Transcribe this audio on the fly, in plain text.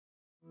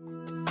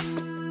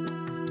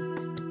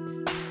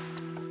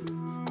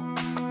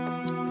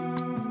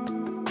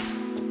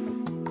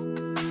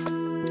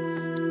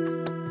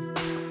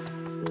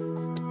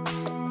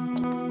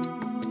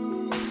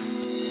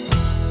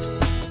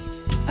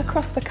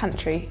Across the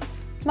country,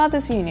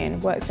 Mothers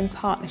Union works in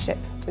partnership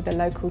with the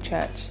local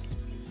church,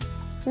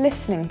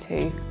 listening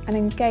to and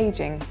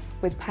engaging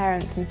with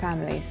parents and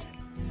families,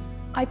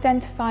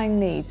 identifying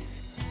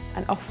needs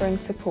and offering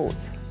support.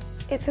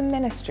 It's a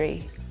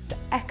ministry that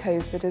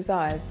echoes the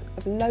desires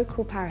of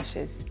local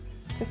parishes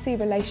to see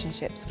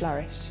relationships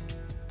flourish.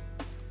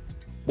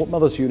 What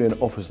Mothers Union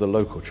offers the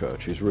local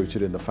church is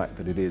rooted in the fact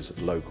that it is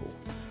local.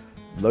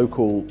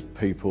 Local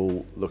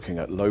people looking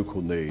at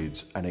local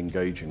needs and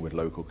engaging with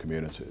local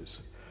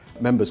communities.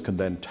 Members can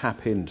then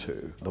tap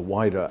into the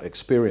wider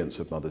experience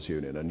of Mothers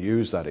Union and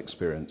use that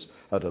experience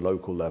at a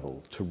local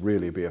level to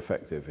really be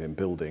effective in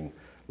building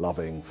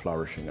loving,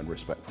 flourishing and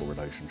respectful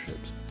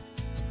relationships.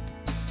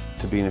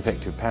 To be an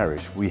effective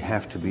parish, we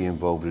have to be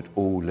involved at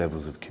all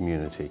levels of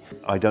community.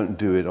 I don't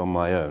do it on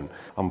my own.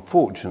 I'm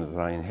fortunate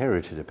that I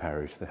inherited a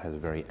parish that has a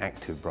very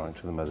active branch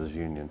of the Mothers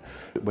Union.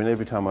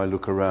 Every time I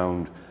look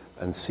around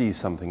and see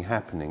something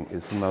happening,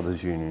 it's the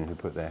Mothers Union who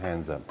put their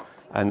hands up.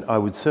 And I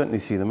would certainly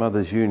see the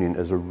Mothers Union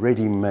as a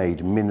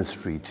ready-made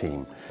ministry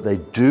team. They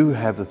do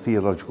have the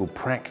theological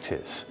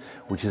practice,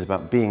 which is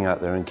about being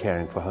out there and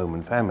caring for home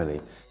and family.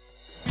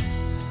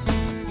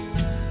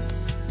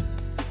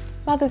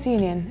 Mothers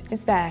Union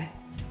is there,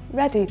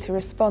 ready to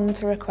respond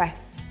to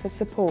requests for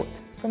support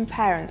from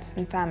parents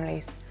and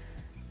families,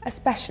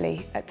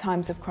 especially at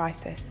times of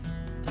crisis.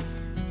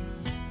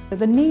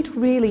 The need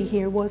really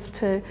here was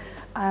to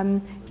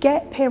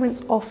get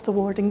parents off the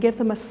ward and give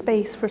them a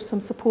space for some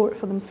support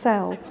for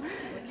themselves.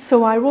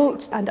 So I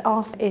wrote and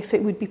asked if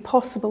it would be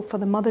possible for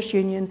the Mothers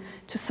Union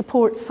to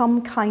support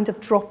some kind of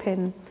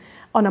drop-in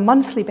on a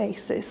monthly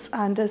basis,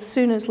 and as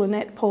soon as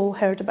Lynette Paul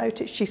heard about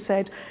it, she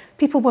said,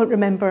 people won't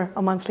remember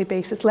a monthly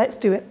basis, let's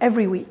do it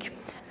every week.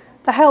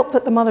 The help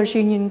that the Mothers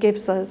Union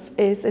gives us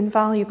is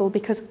invaluable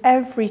because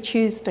every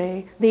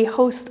Tuesday they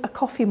host a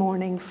coffee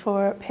morning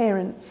for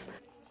parents.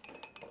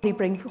 They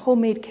bring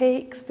homemade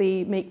cakes,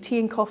 they make tea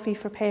and coffee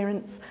for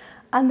parents,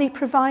 and they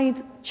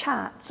provide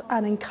chat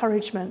and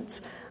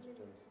encouragement.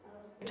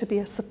 To be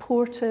a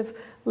supportive,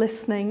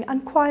 listening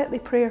and quietly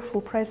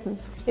prayerful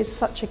presence is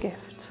such a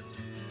gift.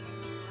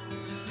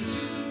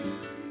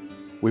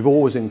 We've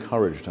always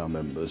encouraged our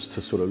members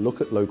to sort of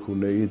look at local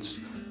needs,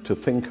 to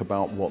think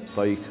about what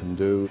they can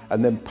do,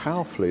 and then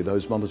powerfully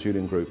those Mothers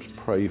Union groups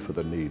pray for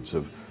the needs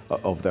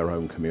of their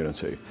own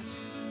community.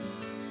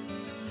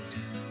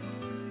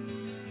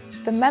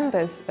 The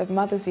members of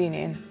Mothers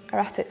Union are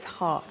at its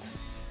heart,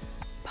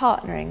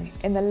 partnering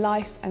in the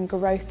life and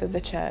growth of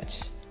the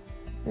church,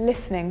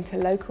 listening to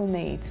local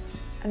needs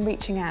and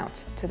reaching out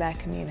to their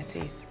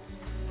communities.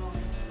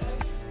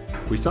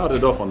 We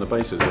started off on the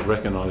basis of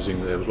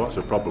recognising that there was lots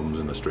of problems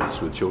in the streets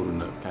with children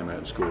that came out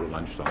of school at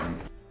lunchtime.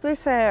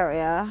 This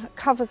area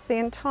covers the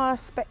entire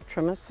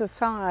spectrum of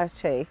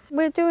society.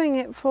 We're doing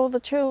it for the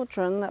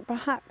children that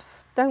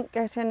perhaps don't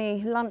get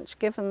any lunch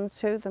given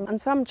to them,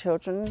 and some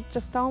children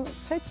just aren't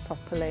fed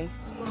properly.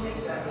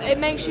 It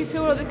makes you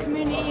feel like the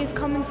community is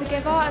coming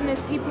together and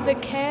there's people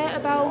that care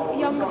about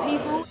younger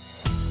people.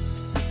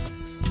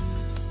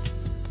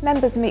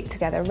 Members meet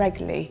together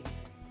regularly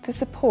to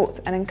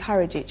support and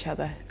encourage each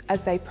other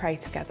as they pray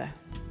together.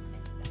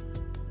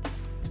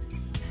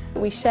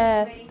 We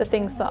share the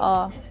things that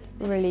are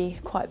really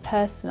quite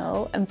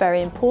personal and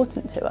very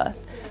important to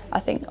us.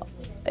 I think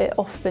it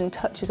often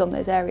touches on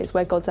those areas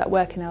where God's at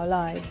work in our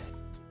lives.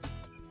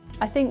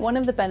 I think one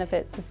of the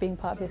benefits of being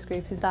part of this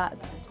group is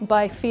that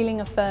by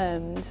feeling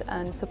affirmed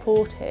and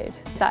supported,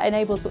 that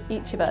enables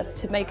each of us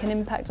to make an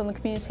impact on the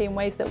community in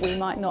ways that we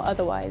might not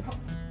otherwise.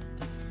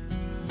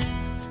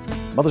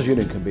 Mothers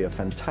Union can be a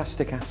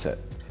fantastic asset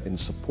in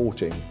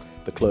supporting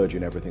the clergy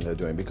in everything they're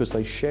doing because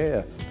they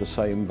share the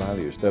same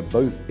values. They're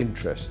both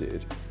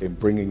interested in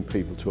bringing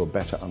people to a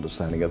better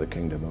understanding of the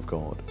kingdom of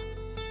God.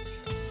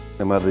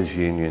 The Mothers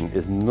Union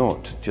is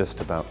not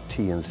just about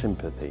tea and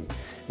sympathy,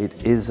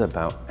 it is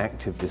about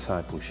active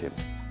discipleship.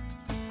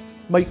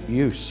 Make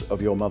use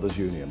of your Mothers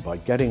Union by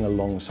getting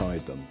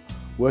alongside them,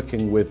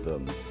 working with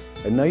them,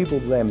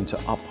 enable them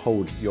to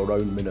uphold your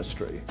own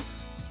ministry.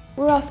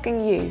 We're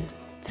asking you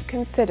to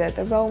consider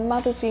the role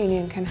Mothers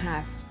Union can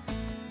have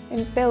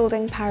in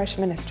building parish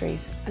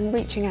ministries and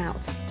reaching out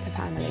to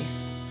families.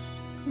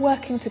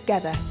 Working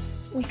together,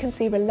 we can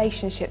see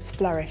relationships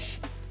flourish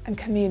and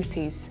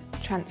communities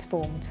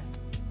transformed.